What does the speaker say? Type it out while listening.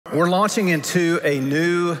We're launching into a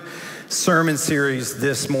new sermon series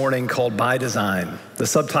this morning called By Design. The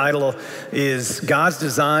subtitle is God's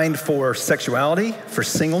Design for Sexuality, for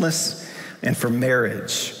Singleness, and for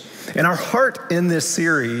Marriage. And our heart in this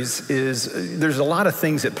series is, there's a lot of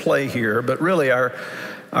things at play here, but really our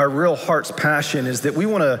real heart's passion is that we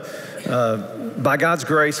want to, by God's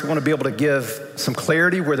grace, we want to be able to give some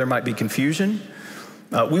clarity where there might be confusion.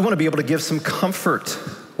 We want to be able to give some comfort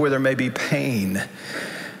where there may be pain.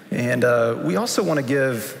 And we also want to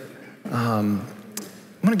give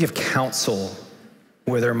counsel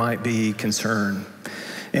where there might be concern.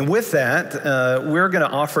 And with that, we're going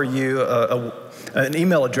to offer you an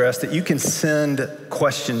email address that you can send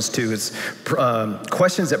questions to. It's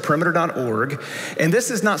questions@perimeter.org. And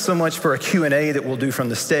this is not so much for a Q&A that we'll do from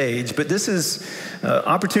the stage, but this is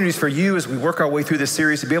opportunities for you as we work our way through this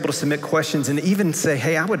series to be able to submit questions and even say,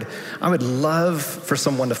 hey, I would love for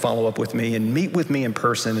someone to follow up with me and meet with me in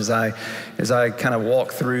person as I kind of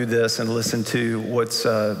walk through this and listen to what's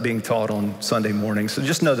being taught on Sunday morning. So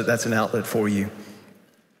just know that that's an outlet for you.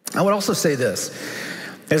 I would also say this,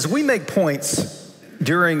 as we make points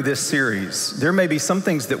during this series, there may be some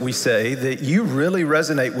things that we say that you really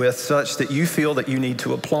resonate with such that you feel that you need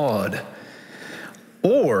to applaud.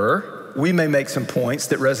 Or we may make some points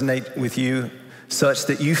that resonate with you such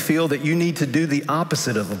that you feel that you need to do the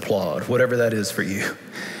opposite of applaud, whatever that is for you.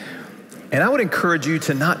 And I would encourage you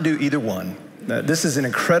to not do either one. This is an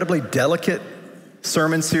incredibly delicate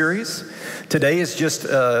sermon series. Today is just,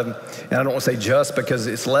 and I don't want to say just because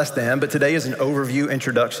it's less than, but today is an overview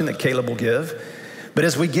introduction that Caleb will give. But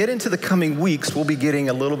as we get into the coming weeks, we'll be getting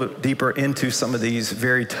a little bit deeper into some of these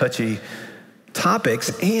very touchy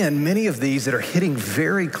topics, and many of these that are hitting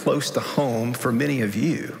very close to home for many of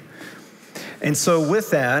you. And so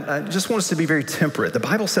with that, I just want us to be very temperate. The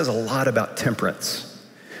Bible says a lot about temperance,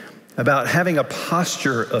 about having a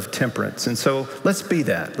posture of temperance. And so let's be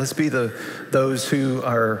that. Let's be those who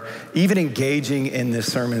are even engaging in this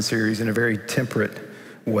sermon series in a very temperate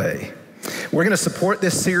way. We're going to support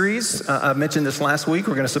this series. I mentioned this last week.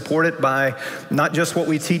 We're going to support it by not just what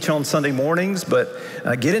we teach on Sunday mornings, but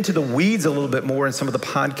get into the weeds a little bit more in some of the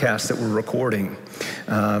podcasts that we're recording.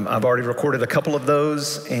 I've already recorded a couple of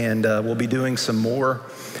those, and we'll be doing some more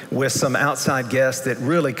with some outside guests that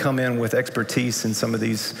really come in with expertise in some of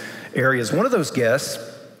these areas. One of those guests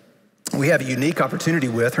we have a unique opportunity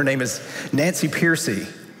with. Her name is Nancy Pearcey.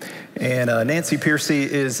 And Nancy Pearcey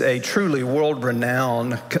is a truly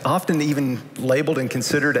world-renowned, often even labeled and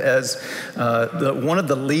considered as one of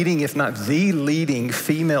the leading, if not the leading,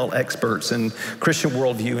 female experts in Christian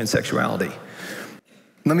worldview and sexuality.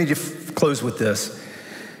 Let me just close with this.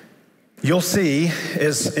 You'll see,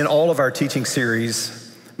 as in all of our teaching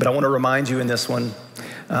series, but I want to remind you in this one,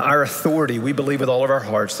 our authority, we believe with all of our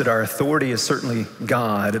hearts that our authority is certainly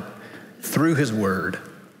God through His Word,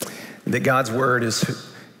 that God's Word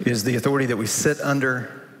is the authority that we sit under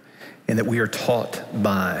and that we are taught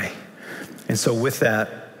by. And so with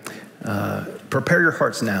that, prepare your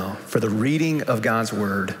hearts now for the reading of God's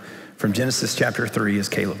Word from Genesis chapter 3 as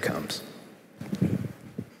Caleb comes.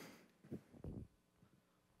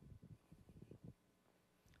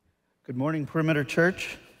 Good morning, Perimeter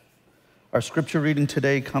Church. Our scripture reading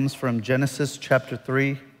today comes from Genesis chapter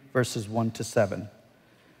 3, verses 1 to 7.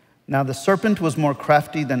 Now the serpent was more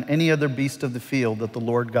crafty than any other beast of the field that the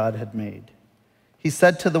Lord God had made. He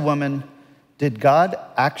said to the woman, "Did God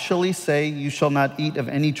actually say, 'You shall not eat of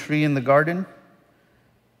any tree in the garden'?"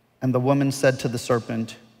 And the woman said to the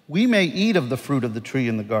serpent, "We may eat of the fruit of the tree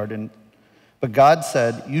in the garden. But God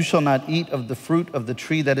said, 'You shall not eat of the fruit of the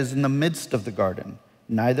tree that is in the midst of the garden,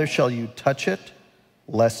 neither shall you touch it,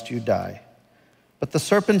 lest you die.' But the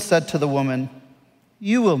serpent said to the woman,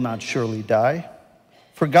 'You will not surely die.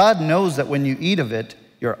 For God knows that when you eat of it,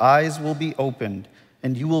 your eyes will be opened,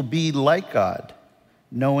 and you will be like God,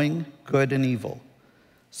 knowing good and evil.'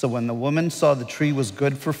 So when the woman saw the tree was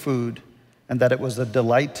good for food, and that it was a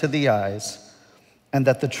delight to the eyes, and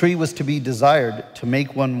that the tree was to be desired to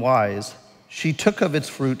make one wise, she took of its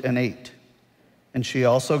fruit and ate. And she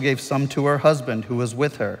also gave some to her husband who was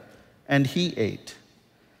with her, and he ate.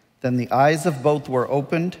 Then the eyes of both were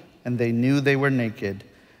opened, and they knew they were naked.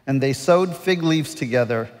 And they sewed fig leaves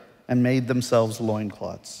together and made themselves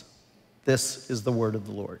loincloths." This is the word of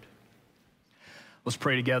the Lord. Let's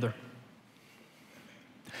pray together.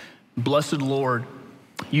 Blessed Lord,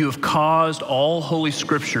 you have caused all holy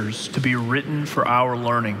scriptures to be written for our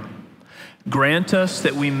learning. Grant us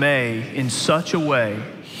that we may, in such a way,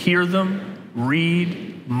 hear them,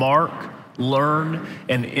 read, mark, learn,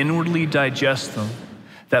 and inwardly digest them,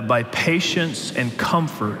 that by patience and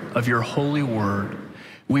comfort of your holy word,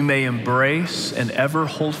 we may embrace and ever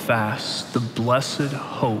hold fast the blessed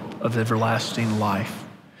hope of everlasting life,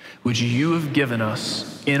 which you have given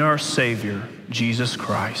us in our Savior, Jesus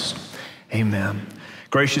Christ. Amen.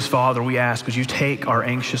 Gracious Father, we ask, would you take our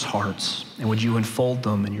anxious hearts and would you enfold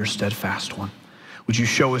them in your steadfast one? Would you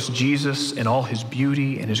show us Jesus in all his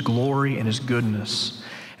beauty and his glory and his goodness?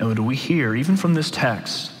 And would we hear, even from this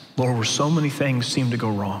text, Lord, where so many things seem to go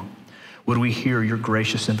wrong, would we hear your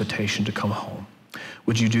gracious invitation to come home?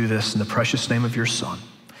 Would you do this in the precious name of your Son?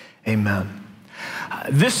 Amen.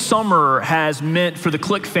 This summer has meant for the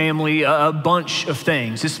Click family a bunch of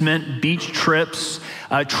things. This meant beach trips,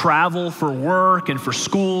 travel for work and for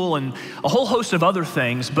school, and a whole host of other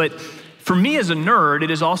things. But for me as a nerd, it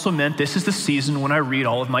has also meant this is the season when I read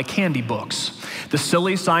all of my candy books. The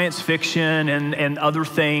silly science fiction and other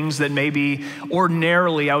things that maybe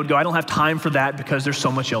ordinarily I would go, I don't have time for that because there's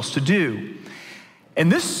so much else to do.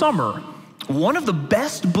 And this summer, one of the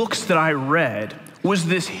best books that I read was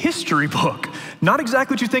this history book. Not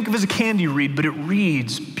exactly what you think of as a candy read, but it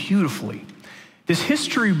reads beautifully. This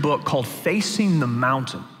history book called Facing the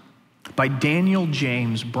Mountain by Daniel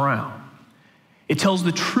James Brown. It tells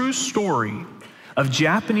the true story of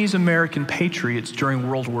Japanese American patriots during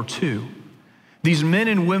World War II. These men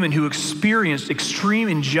and women who experienced extreme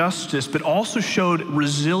injustice, but also showed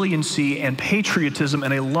resiliency and patriotism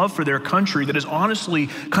and a love for their country that is honestly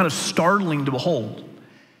kind of startling to behold.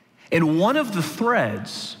 And one of the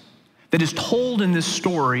threads that is told in this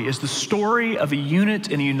story is the story of a unit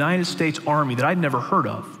in the United States Army that I'd never heard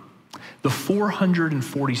of, the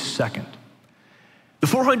 442nd. The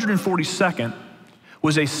 442nd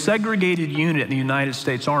was a segregated unit in the United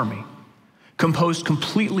States Army, composed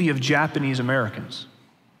completely of Japanese Americans.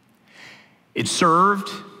 It served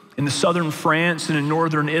in the southern France and in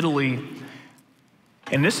northern Italy.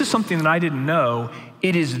 And this is something that I didn't know.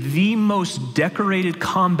 It is the most decorated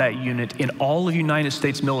combat unit in all of United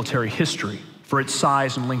States military history for its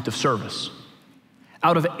size and length of service.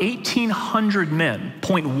 Out of 1,800 men,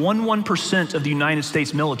 0.11% of the United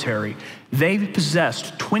States military, they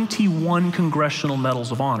possessed 21 Congressional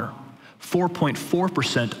Medals of Honor,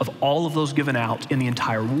 4.4% of all of those given out in the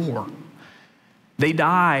entire war. They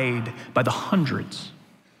died by the hundreds.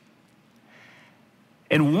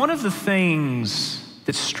 And one of the things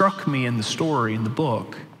that struck me in the story, in the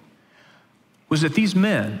book, was that these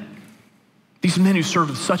men who served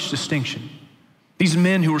with such distinction, these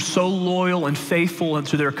men who were so loyal and faithful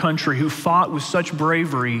to their country, who fought with such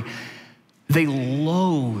bravery, they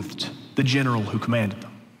loathed the general who commanded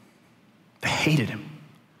them. They hated him.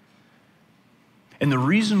 And the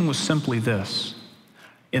reason was simply this.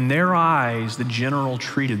 In their eyes, the general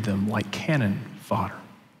treated them like cannon fodder.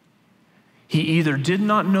 He either did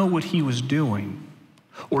not know what he was doing,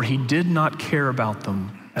 or he did not care about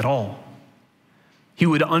them at all. He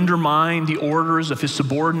would undermine the orders of his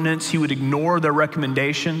subordinates. He would ignore their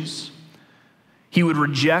recommendations. He would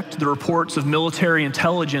reject the reports of military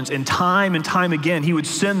intelligence, and time again, he would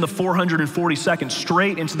send the 442nd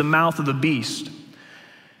straight into the mouth of the beast.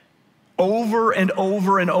 Over and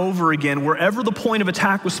over and over again, wherever the point of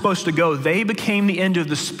attack was supposed to go, they became the end of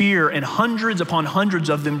the spear, and hundreds upon hundreds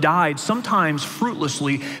of them died, sometimes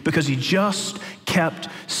fruitlessly, because he just kept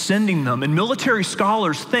sending them. And military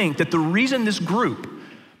scholars think that the reason this group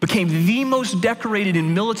became the most decorated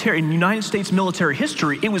in United States military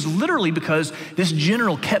history, it was literally because this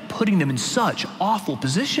general kept putting them in such awful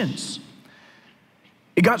positions.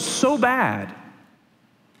 It got so bad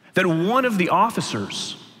that one of the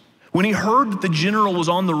officers, when he heard that the general was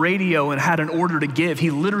on the radio and had an order to give, he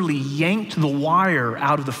literally yanked the wire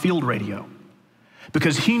out of the field radio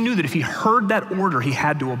because he knew that if he heard that order, he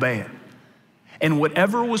had to obey it. And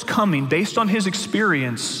whatever was coming, based on his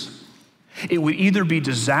experience, it would either be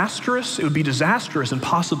disastrous and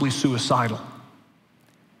possibly suicidal.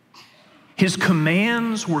 His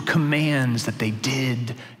commands were commands that they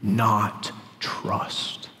did not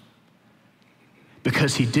trust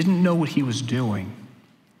because he didn't know what he was doing.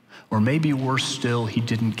 Or maybe worse still, he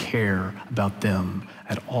didn't care about them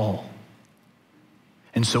at all.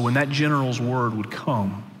 And so when that general's word would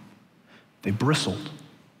come, they bristled.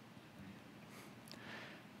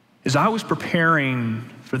 As I was preparing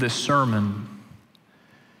for this sermon,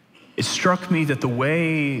 it struck me that the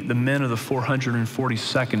way the men of the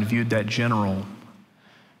 442nd viewed that general,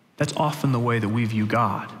 that's often the way that we view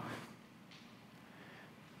God.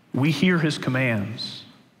 We hear his commands.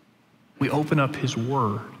 We open up his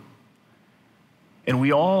word. And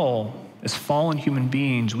we all, as fallen human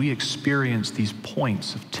beings, we experience these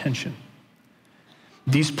points of tension.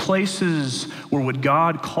 These places where what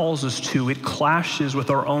God calls us to, it clashes with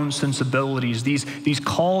our own sensibilities. These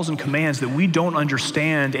calls and commands that we don't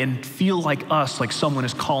understand and feel like someone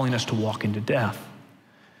is calling us to walk into death.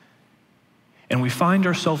 And we find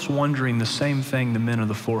ourselves wondering the same thing the men of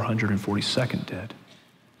the 442nd did.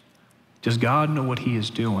 Does God know what he is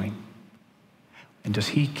doing? And does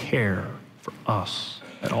he care for us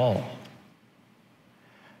at all?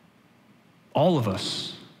 All of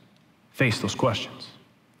us face those questions.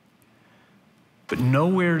 But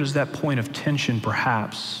nowhere does that point of tension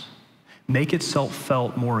perhaps make itself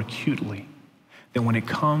felt more acutely than when it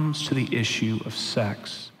comes to the issue of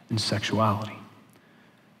sex and sexuality.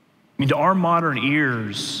 I mean, to our modern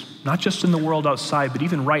ears, not just in the world outside, but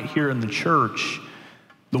even right here in the church,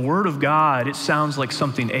 the Word of God, it sounds like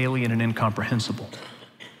something alien and incomprehensible.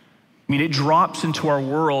 I mean, it drops into our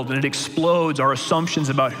world and it explodes our assumptions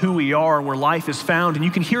about who we are and where life is found, and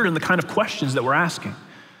you can hear it in the kind of questions that we're asking.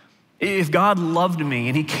 If God loved me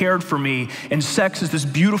and he cared for me and sex is this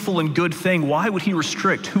beautiful and good thing, why would he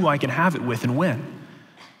restrict who I can have it with and when?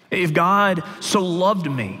 If God so loved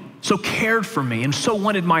me, so cared for me, and so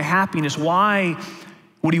wanted my happiness, why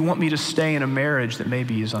would he want me to stay in a marriage that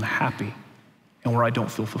maybe is unhappy and where I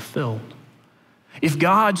don't feel fulfilled? If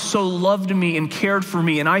God so loved me and cared for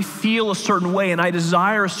me and I feel a certain way and I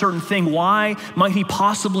desire a certain thing, why might he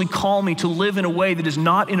possibly call me to live in a way that is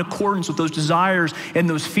not in accordance with those desires and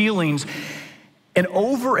those feelings? And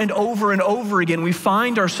over and over and over again, we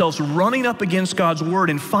find ourselves running up against God's word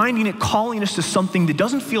and finding it calling us to something that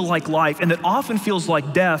doesn't feel like life and that often feels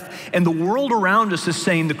like death. And the world around us is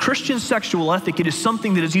saying the Christian sexual ethic, it is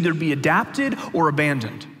something that is either to be adapted or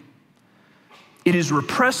abandoned. It is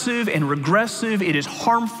repressive and regressive. It is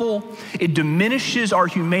harmful. It diminishes our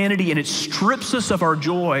humanity and it strips us of our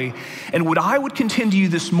joy. And what I would contend to you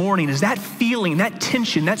this morning is that feeling, that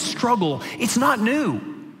tension, that struggle, it's not new.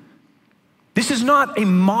 This is not a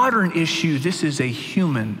modern issue. This is a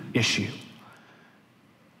human issue.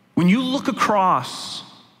 When you look across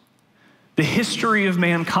the history of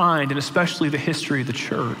mankind and especially the history of the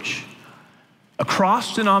church,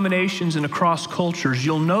 across denominations and across cultures,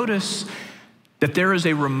 you'll notice that there is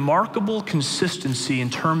a remarkable consistency in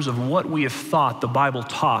terms of what we have thought the Bible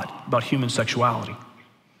taught about human sexuality.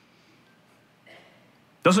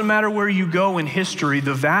 Doesn't matter where you go in history,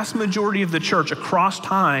 the vast majority of the church across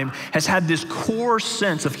time has had this core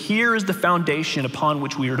sense of here is the foundation upon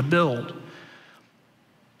which we are to build.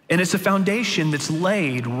 And it's a foundation that's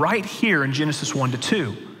laid right here in Genesis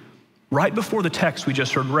 1-2, right before the text we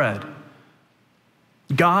just heard read.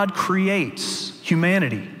 God creates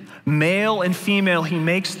humanity. Male and female, he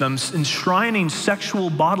makes them, enshrining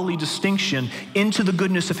sexual bodily distinction into the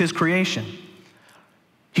goodness of his creation.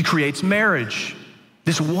 He creates marriage,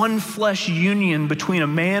 this one flesh union between a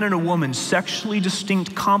man and a woman, sexually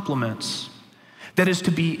distinct complements that is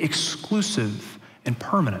to be exclusive and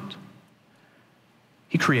permanent.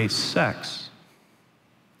 He creates sex,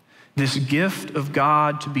 this gift of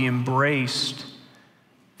God to be embraced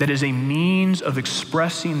that is a means of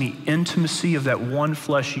expressing the intimacy of that one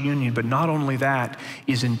flesh union, but not only that,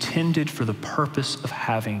 is intended for the purpose of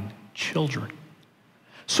having children,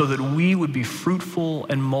 so that we would be fruitful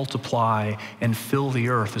and multiply and fill the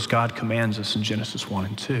earth as God commands us in Genesis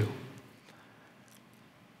 1-2.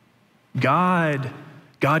 God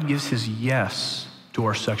gives his yes to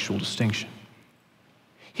our sexual distinction.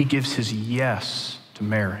 He gives his yes to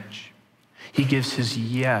marriage. He gives his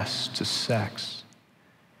yes to sex.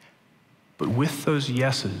 But with those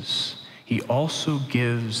yeses, he also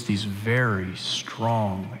gives these very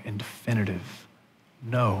strong and definitive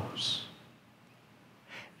no's.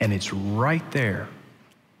 And it's right there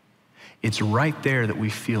that we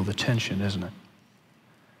feel the tension, isn't it?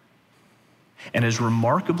 And as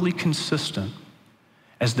remarkably consistent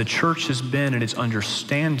as the church has been in its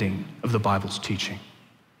understanding of the Bible's teaching,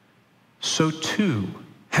 so too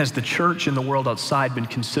has the church in the world outside been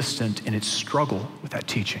consistent in its struggle with that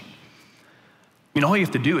teaching. I mean, all you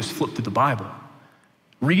have to do is flip through the Bible.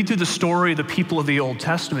 Read through the story of the people of the Old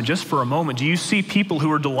Testament just for a moment. Do you see people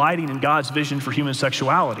who are delighting in God's vision for human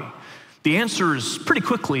sexuality? The answer is pretty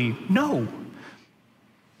quickly, no.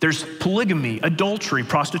 There's polygamy, adultery,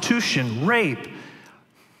 prostitution, rape.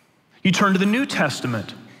 You turn to the New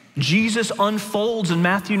Testament. Jesus unfolds in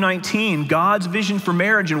Matthew 19 God's vision for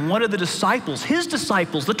marriage, and what do the disciples, his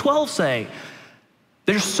disciples, the 12 say?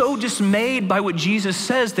 They're so dismayed by what Jesus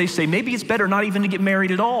says, they say, maybe it's better not even to get married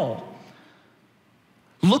at all.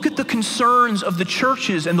 Look at the concerns of the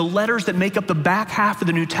churches and the letters that make up the back half of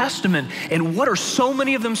the New Testament, and what are so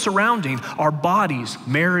many of them surrounding? Our bodies,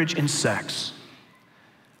 marriage, and sex.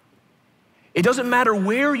 It doesn't matter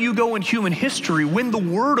where you go in human history, when the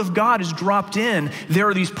Word of God is dropped in, there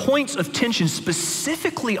are these points of tension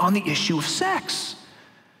specifically on the issue of sex.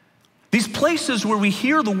 These places where we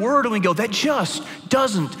hear the Word and we go, that just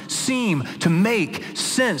doesn't seem to make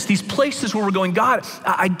sense. These places where we're going, God,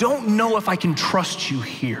 I don't know if I can trust you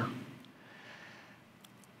here.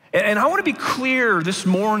 And I want to be clear this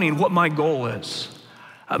morning what my goal is.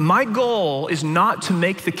 My goal is not to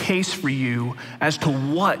make the case for you as to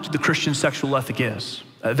what the Christian sexual ethic is.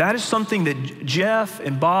 That is something that Jeff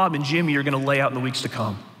and Bob and Jimmy are going to lay out in the weeks to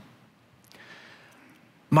come.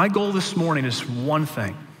 My goal this morning is one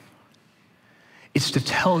thing. It's to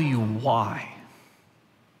tell you why.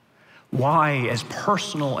 Why, as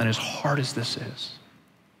personal and as hard as this is,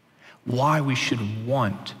 why we should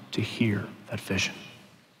want to hear that vision.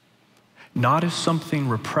 Not as something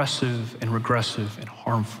repressive and regressive and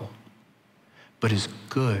harmful, but as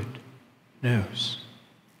good news.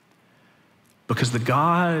 Because the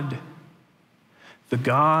God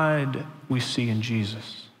we see in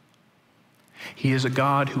Jesus, he is a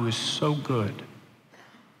God who is so good,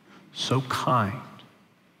 so kind,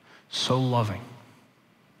 so loving,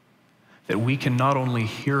 that we can not only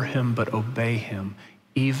hear him but obey him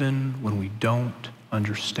even when we don't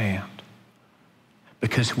understand.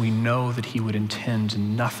 Because we know that he would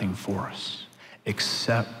intend nothing for us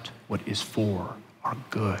except what is for our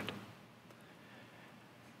good.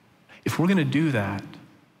 If we're going to do that,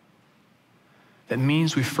 that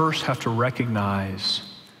means we first have to recognize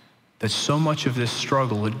that so much of this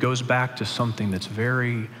struggle, it goes back to something that's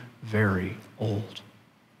very, very old.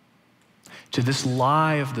 To this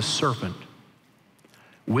lie of the serpent,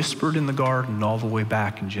 whispered in the garden all the way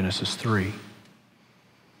back in Genesis 3.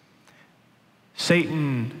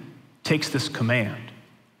 Satan takes this command,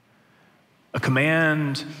 a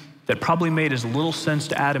command that probably made as little sense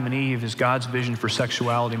to Adam and Eve as God's vision for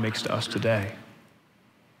sexuality makes to us today.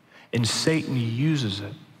 And Satan uses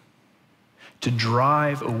it to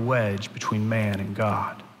drive a wedge between man and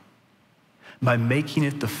God by making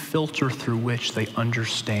it the filter through which they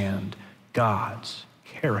understand God's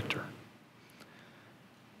character.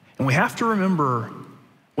 And we have to remember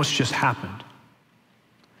what's just happened.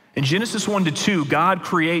 In Genesis 1-2, God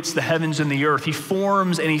creates the heavens and the earth. He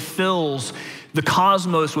forms and he fills the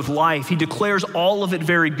cosmos with life. He declares all of it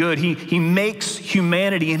very good. He makes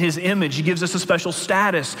humanity in his image. He gives us a special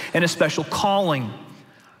status and a special calling.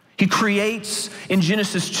 He creates in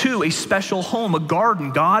Genesis 2 a special home, a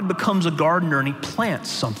garden. God becomes a gardener and he plants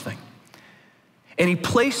something. And he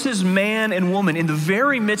places man and woman in the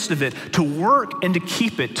very midst of it to work and to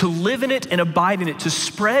keep it, to live in it and abide in it, to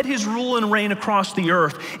spread his rule and reign across the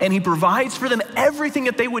earth. And he provides for them everything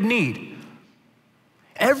that they would need.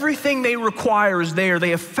 Everything they require is there.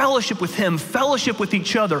 They have fellowship with him, fellowship with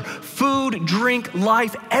each other, food, drink,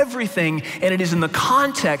 life, everything. And it is in the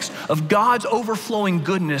context of God's overflowing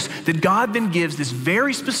goodness that God then gives this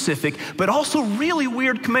very specific, but also really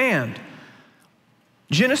weird command.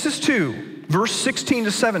 Genesis 2, verse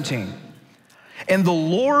 16-17. And the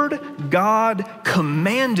Lord God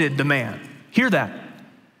commanded the man. Hear that.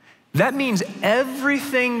 That means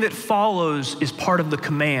everything that follows is part of the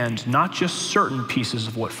command, not just certain pieces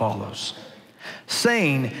of what follows.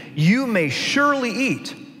 Saying, you may surely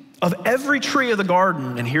eat of every tree of the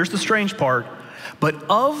garden, and here's the strange part, but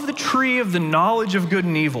of the tree of the knowledge of good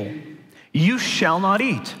and evil, you shall not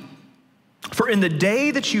eat. For in the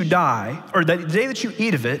day that you die, or the day that you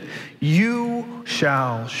eat of it, you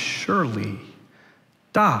shall surely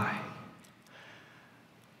die.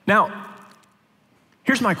 Now,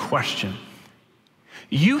 here's my question.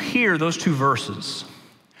 You hear those two verses.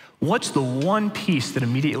 What's the one piece that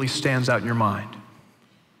immediately stands out in your mind?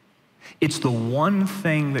 It's the one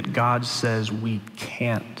thing that God says we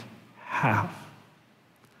can't have.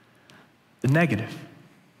 The negative.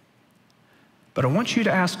 But I want you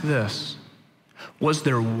to ask this. Was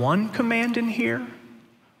there one command in here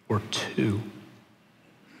or two?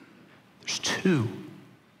 There's two.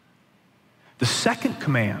 The second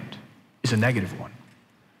command is a negative one.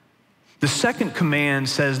 The second command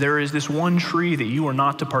says there is this one tree that you are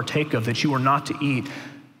not to partake of, that you are not to eat.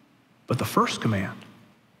 But the first command,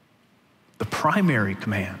 the primary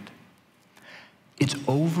command, it's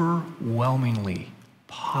overwhelmingly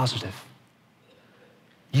positive.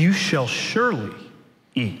 You shall surely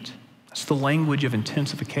eat. That's the language of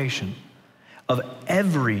intensification of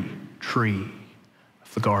every tree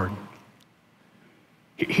of the garden.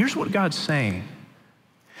 Here's what God's saying.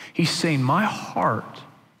 He's saying, my heart,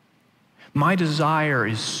 my desire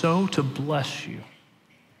is so to bless you.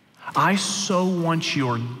 I so want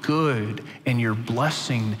your good and your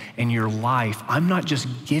blessing and your life. I'm not just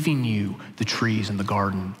giving you the trees in the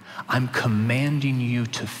garden. I'm commanding you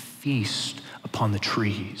to feast upon the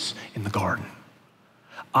trees in the garden.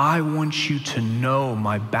 I want you to know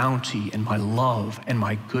my bounty and my love and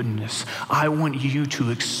my goodness. I want you to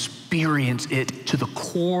experience it to the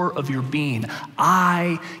core of your being.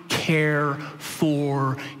 I care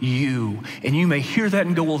for you. And you may hear that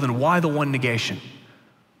and go, well, then why the one negation?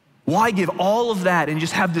 Why give all of that and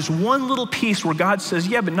just have this one little piece where God says,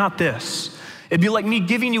 yeah, but not this? It'd be like me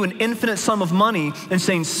giving you an infinite sum of money and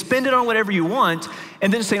saying, spend it on whatever you want,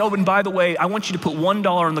 and then saying, oh, and by the way, I want you to put $1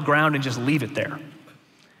 on the ground and just leave it there.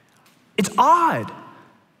 It's odd.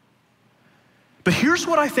 But here's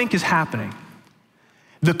what I think is happening.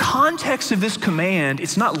 The context of this command,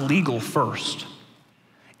 it's not legal first.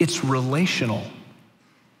 It's relational.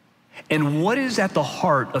 And what is at the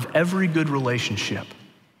heart of every good relationship?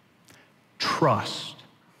 Trust.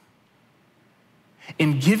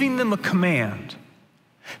 In giving them a command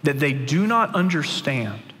that they do not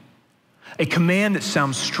understand, a command that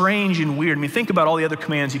sounds strange and weird. I mean, think about all the other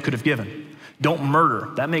commands he could have given. Don't murder,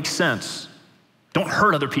 that makes sense. Don't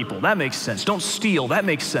hurt other people, that makes sense. Don't steal, that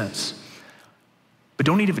makes sense. But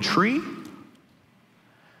don't eat of a tree?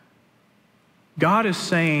 God is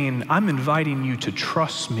saying, I'm inviting you to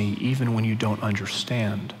trust me even when you don't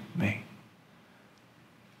understand me.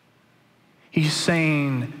 He's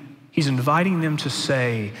saying, he's inviting them to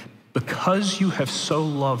say, because you have so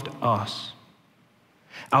loved us,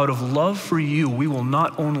 out of love for you, we will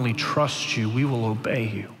not only trust you, we will obey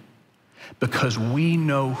you. Because we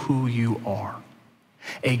know who you are.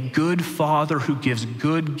 A good father who gives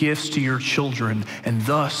good gifts to your children and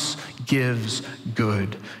thus gives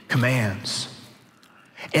good commands.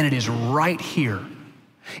 And it is right here.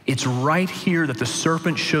 It's right here that the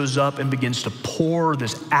serpent shows up and begins to pour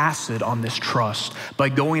this acid on this trust by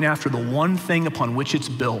going after the one thing upon which it's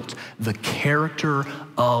built, the character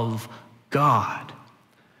of God.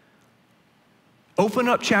 Open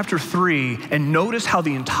up chapter 3 and notice how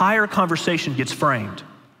the entire conversation gets framed.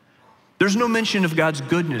 There's no mention of God's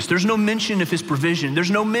goodness. There's no mention of his provision.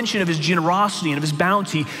 There's no mention of his generosity and of his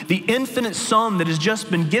bounty. The infinite sum that has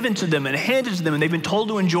just been given to them and handed to them and they've been told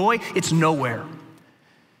to enjoy, it's nowhere.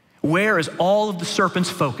 Where is all of the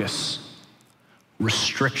serpent's focus?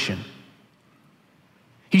 Restriction.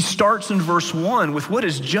 He starts in verse 1 with what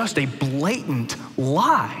is just a blatant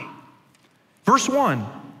lie. Verse 1.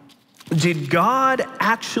 Did God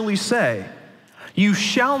actually say, you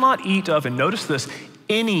shall not eat of, and notice this,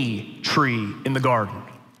 any tree in the garden?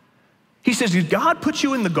 He says, did God put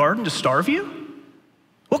you in the garden to starve you?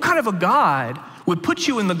 What kind of a God would put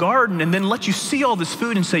you in the garden and then let you see all this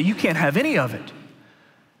food and say, you can't have any of it?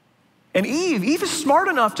 And Eve is smart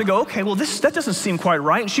enough to go, okay, well, that doesn't seem quite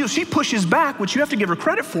right. And she pushes back, which you have to give her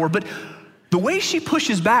credit for, but the way she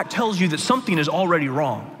pushes back tells you that something is already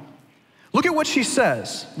wrong. Look at what she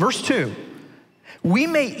says, verse 2. We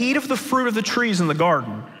may eat of the fruit of the trees in the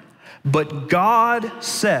garden, but God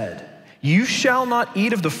said, you shall not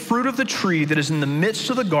eat of the fruit of the tree that is in the midst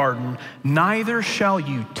of the garden, neither shall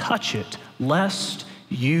you touch it, lest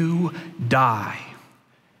you die.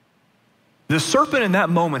 The serpent in that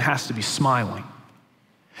moment has to be smiling,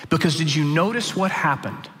 because did you notice what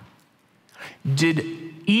happened? Did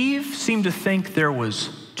Eve seem to think there was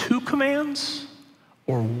 2 commands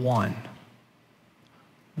or 1?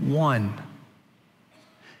 1.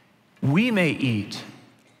 We may eat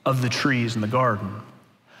of the trees in the garden,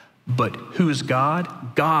 but who is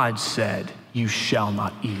God? God said, you shall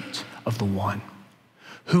not eat of the one.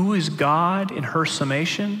 Who is God in her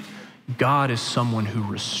summation? God is someone who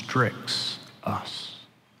restricts us.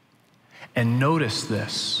 And notice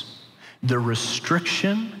this, the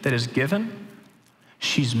restriction that is given,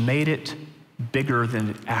 she's made it bigger than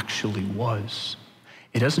it actually was.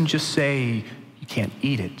 It doesn't just say you can't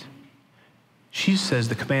eat it. She says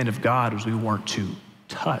the command of God was we weren't to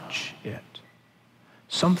touch it.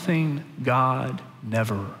 Something God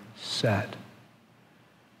never said.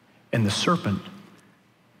 And the serpent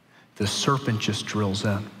just drills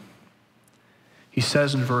in. He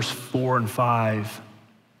says in verse 4 and 5,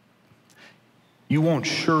 you won't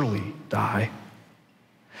surely die,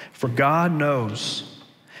 for God knows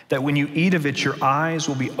that when you eat of it, your eyes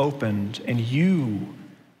will be opened and you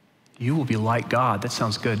will be like God. That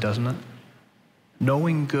sounds good, doesn't it?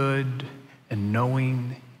 Knowing good and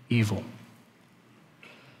knowing evil.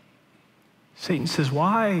 Satan says,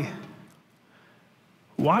 why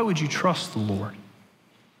would you trust the Lord?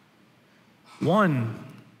 One,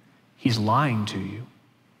 he's lying to you.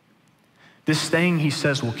 This thing he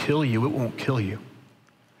says will kill you, it won't kill you.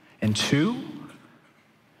 And 2,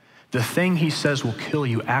 The thing he says will kill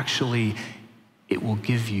you, actually, it will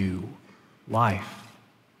give you life.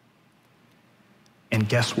 And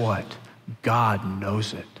guess what? God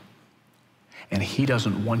knows it. And he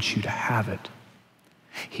doesn't want you to have it.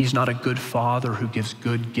 He's not a good father who gives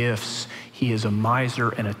good gifts. He is a miser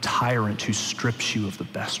and a tyrant who strips you of the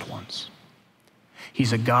best ones.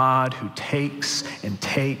 He's a God who takes and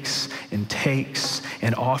takes and takes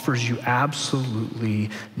and offers you absolutely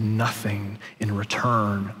nothing in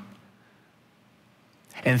return.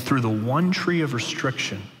 And through the one tree of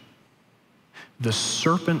restriction, the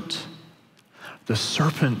serpent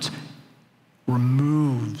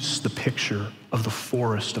removes the picture of the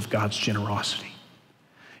forest of God's generosity.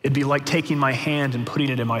 It'd be like taking my hand and putting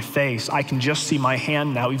it in my face. I can just see my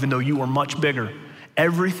hand now, even though you are much bigger.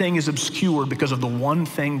 Everything is obscured because of the one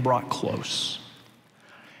thing brought close.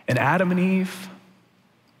 And Adam and Eve,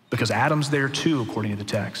 because Adam's there too, according to the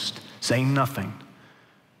text, saying nothing,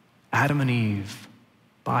 Adam and Eve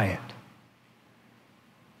buy it.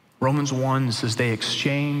 Romans 1 says they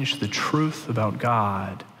exchanged the truth about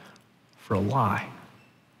God for a lie.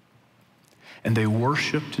 And they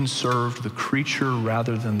worshiped and served the creature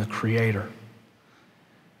rather than the creator.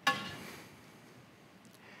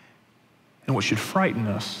 And what should frighten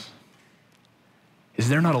us is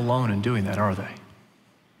they're not alone in doing that, are they? I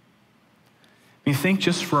mean, think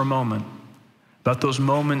just for a moment about those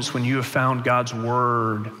moments when you have found God's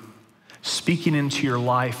word speaking into your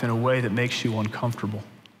life in a way that makes you uncomfortable,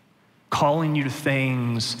 calling you to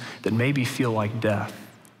things that maybe feel like death.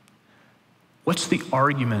 What's the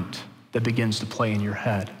argument that begins to play in your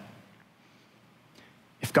head?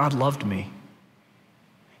 If God loved me,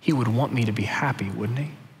 he would want me to be happy, wouldn't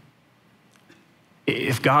he?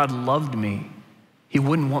 If God loved me, he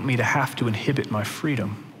wouldn't want me to have to inhibit my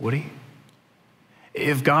freedom, would he?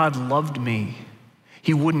 If God loved me,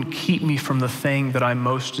 he wouldn't keep me from the thing that I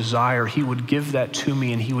most desire. He would give that to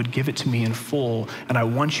me, and he would give it to me in full. And I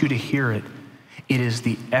want you to hear it. It is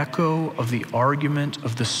the echo of the argument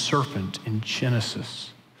of the serpent in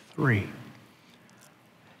Genesis 3.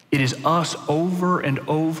 It is us over and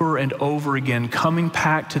over and over again coming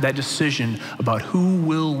back to that decision about who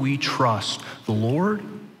will we trust, the Lord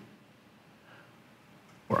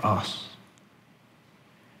or us?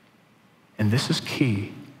 And this is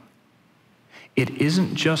key. It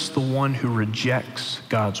isn't just the one who rejects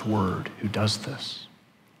God's word who does this.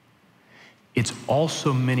 It's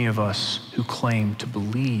also many of us who claim to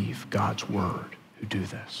believe God's word who do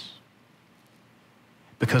this.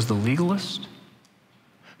 Because the legalist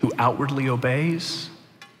who outwardly obeys,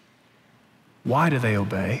 why do they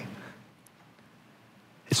obey?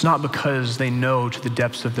 It's not because they know to the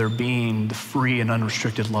depths of their being the free and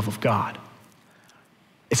unrestricted love of God.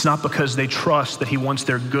 It's not because they trust that he wants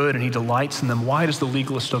their good and he delights in them. Why does the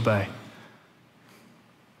legalist obey?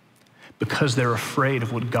 Because they're afraid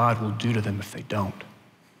of what God will do to them if they don't.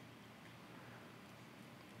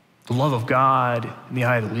 The love of God in the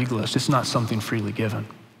eye of the legalist, it's not something freely given.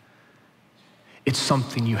 It's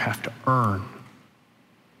something you have to earn,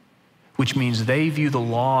 which means they view the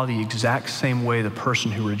law the exact same way the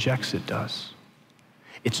person who rejects it does.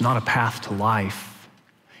 It's not a path to life,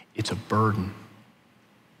 it's a burden.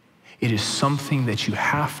 It is something that you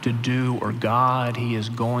have to do, or God, he is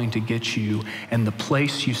going to get you. And the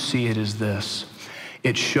place you see it is this.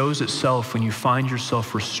 It shows itself when you find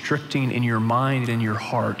yourself restricting in your mind and in your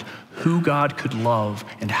heart who God could love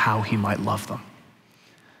and how he might love them.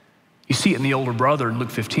 You see it in the older brother in Luke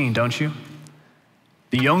 15, don't you?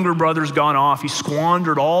 The younger brother's gone off. He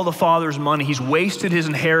squandered all the father's money. He's wasted his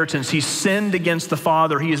inheritance. He's sinned against the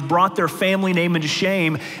father. He has brought their family name into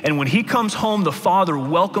shame. And when he comes home, the father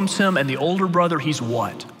welcomes him. And the older brother, he's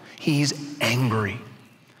what? He's angry.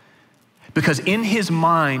 Because in his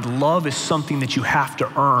mind, love is something that you have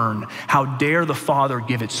to earn. How dare the father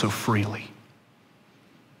give it so freely?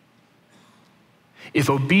 If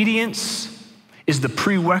obedience is the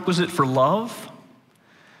prerequisite for love,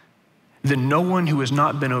 then no one who has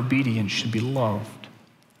not been obedient should be loved.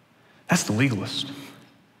 That's the legalist.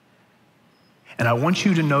 And I want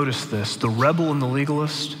you to notice this. The rebel and the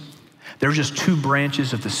legalist, they're just two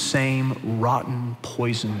branches of the same rotten,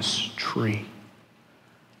 poisonous tree.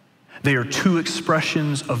 They are two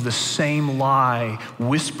expressions of the same lie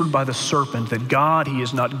whispered by the serpent that God, he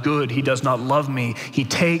is not good, he does not love me. He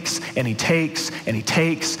takes and he takes and he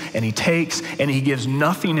takes and he takes and he gives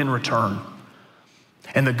nothing in return.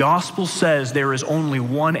 And the gospel says there is only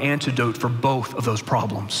one antidote for both of those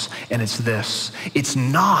problems, and it's this. It's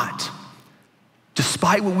not,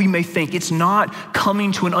 despite what we may think, it's not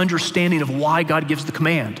coming to an understanding of why God gives the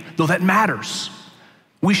command, though that matters.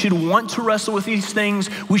 We should want to wrestle with these things.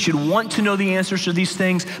 We should want to know the answers to these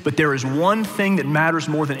things. But there is one thing that matters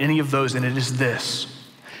more than any of those, and it is this.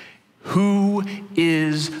 Who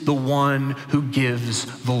is the one who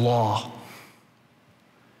gives the law?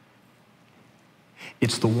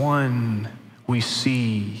 It's the one we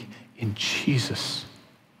see in Jesus.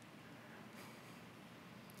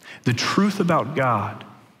 The truth about God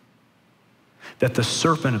that the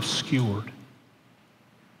serpent obscured,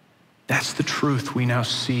 that's the truth we now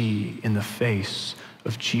see in the face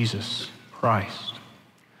of Jesus Christ.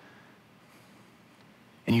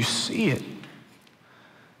 And you see it.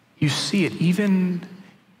 You see it even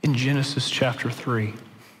in Genesis chapter 3.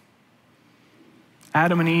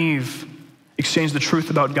 Adam and Eve exchanged the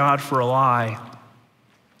truth about God for a lie.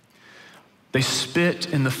 They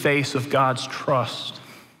spit in the face of God's trust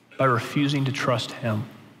by refusing to trust him.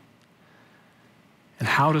 And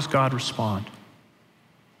how does God respond?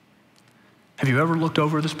 Have you ever looked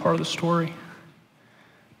over this part of the story?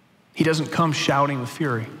 He doesn't come shouting with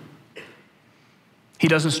fury. He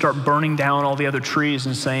doesn't start burning down all the other trees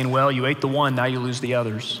and saying, well, you ate the one, now you lose the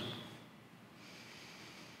others.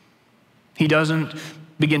 He doesn't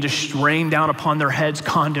begin to rain down upon their heads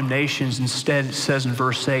condemnations. Instead, it says in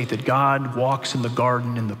verse 8 that God walks in the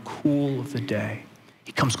garden in the cool of the day.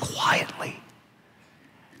 He comes quietly,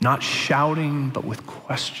 not shouting, but with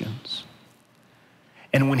questions.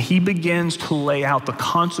 And when he begins to lay out the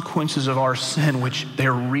consequences of our sin, which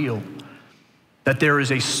they're real, that there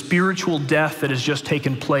is a spiritual death that has just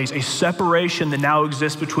taken place, a separation that now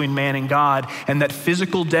exists between man and God, and that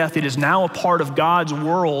physical death, it is now a part of God's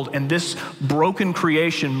world, and this broken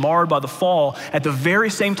creation marred by the fall. At the very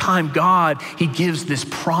same time, God, he gives this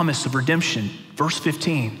promise of redemption. Verse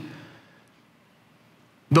 15.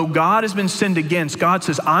 Though God has been sinned against, God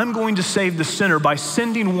says, I'm going to save the sinner by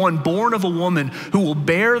sending one born of a woman who will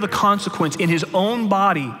bear the consequence in his own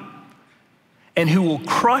body and who will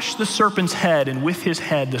crush the serpent's head, and with his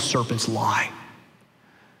head, the serpent's lie.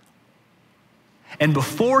 And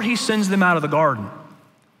before he sends them out of the garden,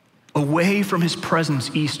 away from his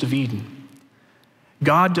presence east of Eden,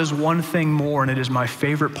 God does one thing more, and it is my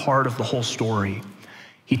favorite part of the whole story.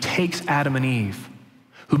 He takes Adam and Eve,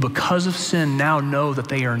 who because of sin now know that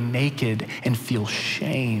they are naked and feel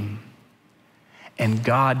shame. And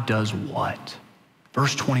God does what?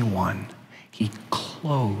 Verse 21, he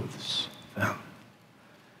clothes them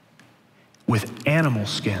with animal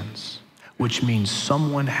skins, which means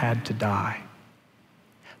someone had to die,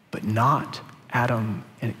 but not Adam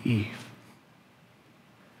and Eve.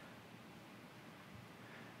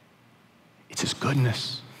 It's his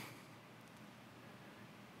goodness.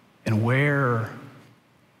 And where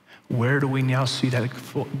do we now see that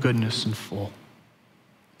goodness in full?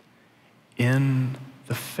 In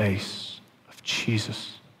the face of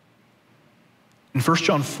Jesus. In 1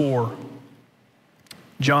 John 4,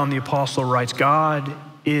 John the apostle writes, God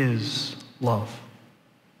is love.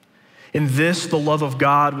 In this, the love of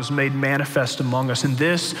God was made manifest among us. In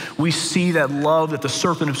this, we see that love that the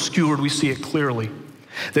serpent obscured, we see it clearly.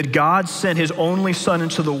 That God sent his only son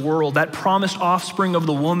into the world, that promised offspring of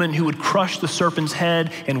the woman who would crush the serpent's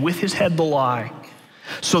head and with his head the lie,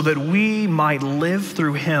 so that we might live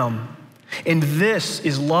through him. And this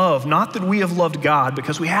is love, not that we have loved God,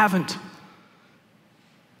 because we haven't,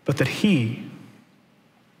 but that he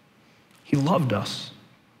loved us.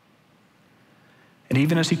 And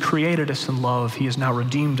even as he created us in love, he has now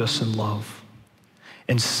redeemed us in love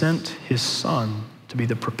and sent his son to be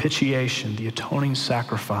the propitiation, the atoning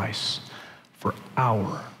sacrifice for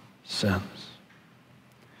our sins.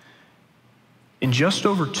 In just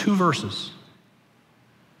over 2 verses,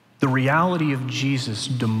 the reality of Jesus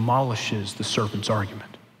demolishes the serpent's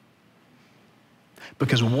argument.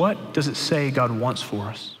 Because what does it say God wants for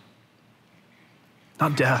us?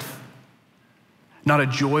 Not death, not a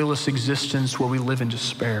joyless existence where we live in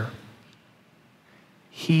despair.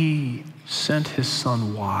 He sent his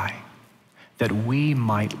son, why? That we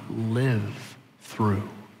might live through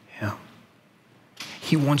him.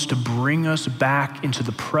 He wants to bring us back into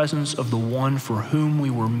the presence of the one for whom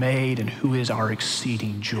we were made and who is our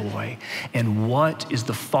exceeding joy. And what is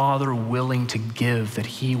the Father willing to give that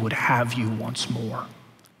he would have you once more?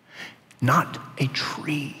 Not a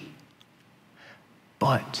tree,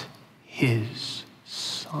 but his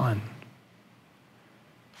son.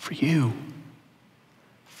 For you,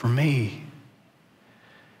 for me.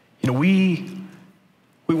 You know, we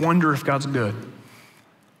wonder if God's good.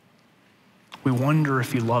 We wonder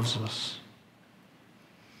if he loves us.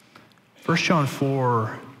 1 John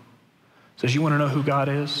 4 says, you want to know who God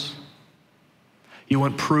is? You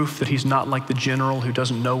want proof that he's not like the general who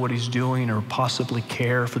doesn't know what he's doing or possibly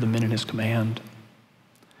care for the men in his command?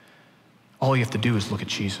 all you have to do is look at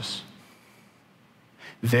Jesus.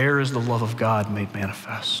 There is the love of God made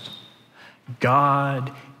manifest.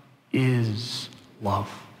 God is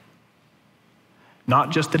love.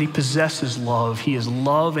 Not just that he possesses love, he is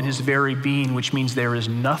love in his very being, which means there is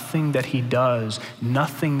nothing that he does,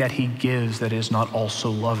 nothing that he gives that is not also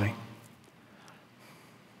loving.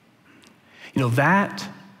 You know,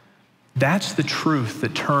 that's the truth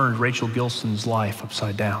that turned Rachel Gilson's life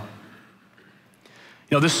upside down.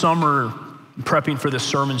 You know, this summer, prepping for this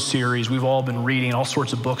sermon series, we've all been reading all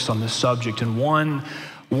sorts of books on this subject, and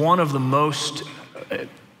one of the most,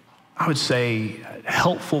 I would say,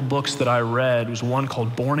 helpful books that I read was one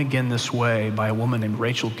called Born Again This Way by a woman named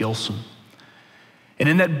Rachel Gilson. And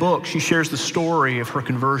in that book, she shares the story of her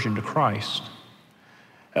conversion to Christ.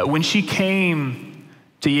 When she came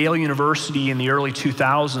to Yale University in the early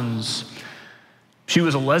 2000s, she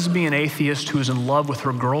was a lesbian atheist who was in love with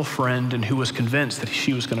her girlfriend and who was convinced that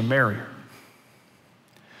she was going to marry her.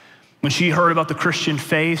 When she heard about the Christian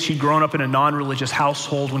faith, she'd grown up in a non-religious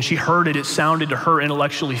household. When she heard it, it sounded to her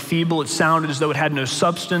intellectually feeble. It sounded as though it had no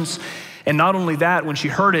substance. And not only that, when she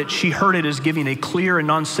heard it as giving a clear and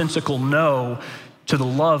nonsensical no to the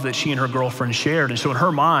love that she and her girlfriend shared. And so in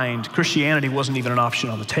her mind, Christianity wasn't even an option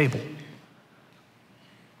on the table.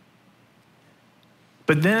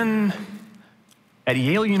 But then at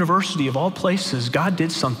Yale University, of all places, God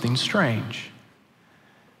did something strange.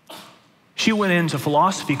 She went into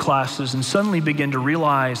philosophy classes and suddenly began to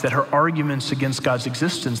realize that her arguments against God's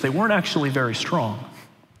existence, they weren't actually very strong.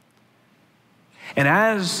 And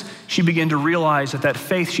as she began to realize that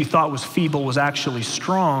faith she thought was feeble was actually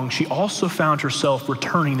strong, she also found herself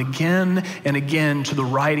returning again and again to the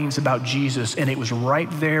writings about Jesus, and it was right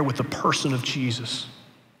there with the person of Jesus.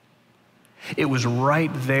 It was right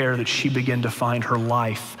there that she began to find her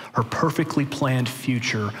life, her perfectly planned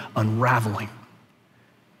future, unraveling.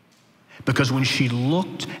 Because when she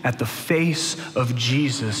looked at the face of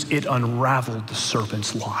Jesus, it unraveled the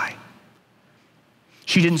serpent's lie.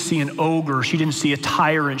 She didn't see an ogre. She didn't see a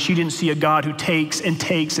tyrant. She didn't see a God who takes and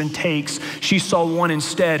takes and takes. She saw one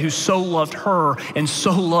instead who so loved her and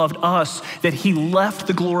so loved us that he left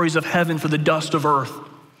the glories of heaven for the dust of earth.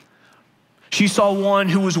 She saw one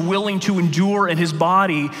who was willing to endure in his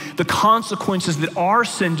body the consequences that our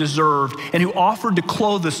sin deserved, and who offered to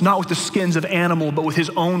clothe us not with the skins of animal, but with his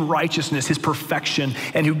own righteousness, his perfection,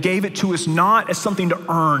 and who gave it to us not as something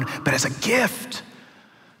to earn, but as a gift.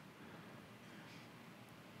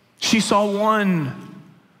 She saw one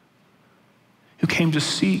who came to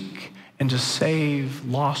seek and to save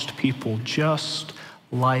lost people just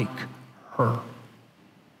like her.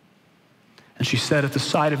 And she said, at the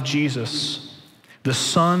sight of Jesus, the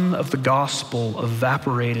sun of the gospel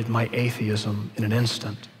evaporated my atheism in an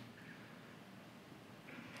instant.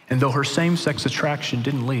 And though her same-sex attraction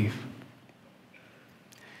didn't leave,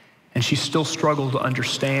 and she still struggled to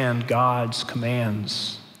understand God's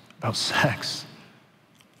commands about sex,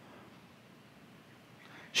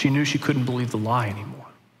 she knew she couldn't believe the lie anymore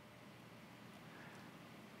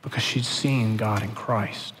because she'd seen God in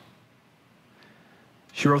Christ.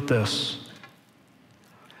 She wrote this: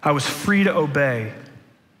 I was free to obey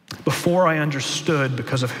before I understood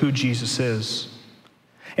because of who Jesus is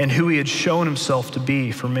and who he had shown himself to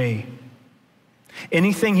be for me.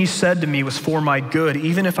 Anything he said to me was for my good,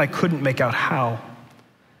 even if I couldn't make out how.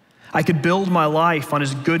 I could build my life on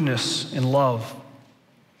his goodness and love.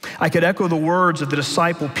 I could echo the words of the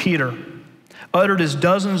disciple Peter, uttered as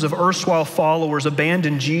dozens of erstwhile followers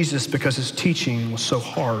abandoned Jesus because his teaching was so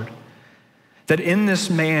hard, that in this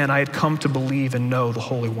man I had come to believe and know the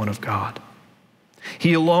Holy One of God.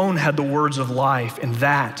 He alone had the words of life, and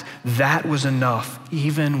that was enough,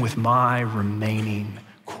 even with my remaining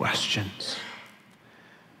questions.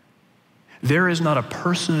 There is not a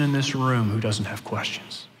person in this room who doesn't have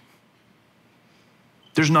questions.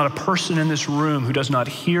 There's not a person in this room who does not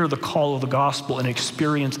hear the call of the gospel and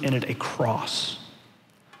experience in it a cross.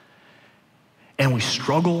 And we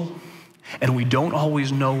struggle, and we don't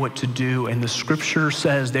always know what to do, and the scripture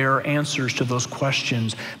says there are answers to those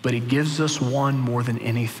questions, but it gives us one more than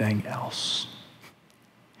anything else.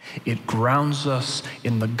 It grounds us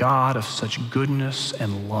in the God of such goodness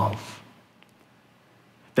and love,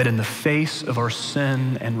 that in the face of our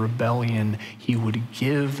sin and rebellion, he would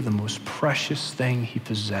give the most precious thing he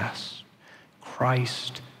possessed,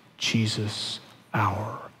 Christ Jesus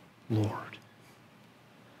our Lord.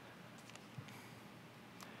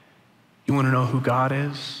 You want to know who God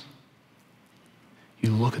is?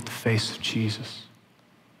 You look at the face of Jesus,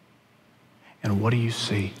 and what do you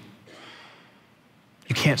see?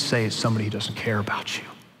 You can't say it's somebody who doesn't care about you.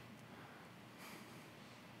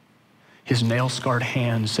 His nail-scarred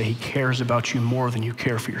hands say he cares about you more than you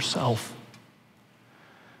care for yourself.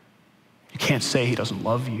 You can't say he doesn't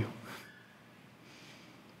love you,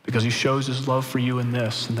 because he shows his love for you in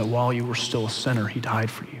this, and that while you were still a sinner, he died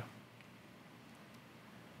for you.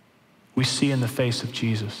 We see in the face of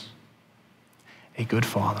Jesus a good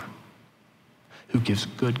Father who gives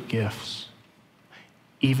good gifts,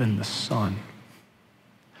 even the Son,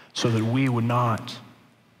 so that we would not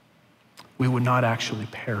actually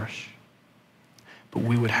perish, but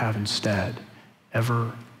we would have instead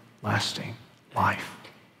everlasting life.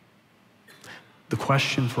 The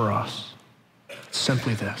question for us is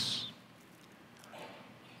simply this: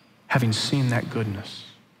 having seen that goodness,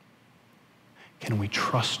 can we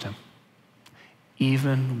trust him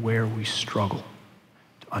even where we struggle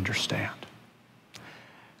to understand?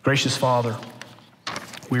 Gracious Father,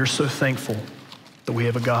 we are so thankful that we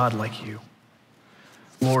have a God like you,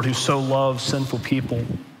 Lord, who so loves sinful people,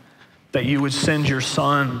 that you would send your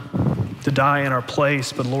Son to die in our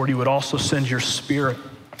place, but Lord, you would also send your Spirit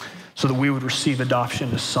so that we would receive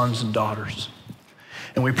adoption as sons and daughters.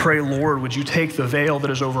 And we pray, Lord, would you take the veil that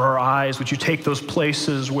is over our eyes? Would you take those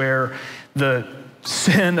places where the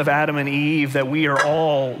sin of Adam and Eve that we are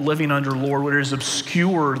all living under, Lord, where it has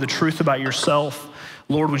obscured the truth about yourself,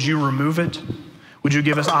 Lord, would you remove it? Would you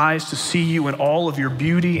give us eyes to see you in all of your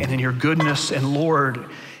beauty and in your goodness? And Lord,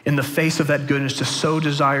 in the face of that goodness, to so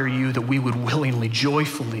desire you that we would willingly,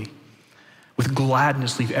 joyfully, with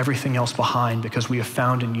gladness leave everything else behind, because we have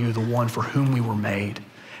found in you the one for whom we were made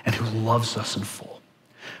and who loves us in full.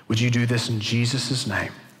 Would you do this in Jesus'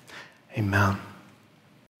 name? Amen.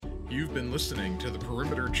 You've been listening to the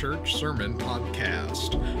Perimeter Church Sermon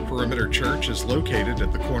Podcast. Perimeter Church is located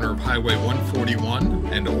at the corner of Highway 141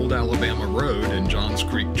 and Old Alabama Road in Johns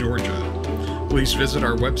Creek, Georgia. Please visit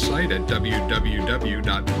our website at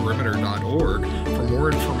www.perimeter.org for more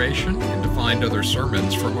information and to find other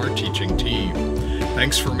sermons from our teaching team.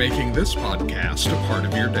 Thanks for making this podcast a part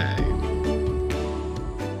of your day.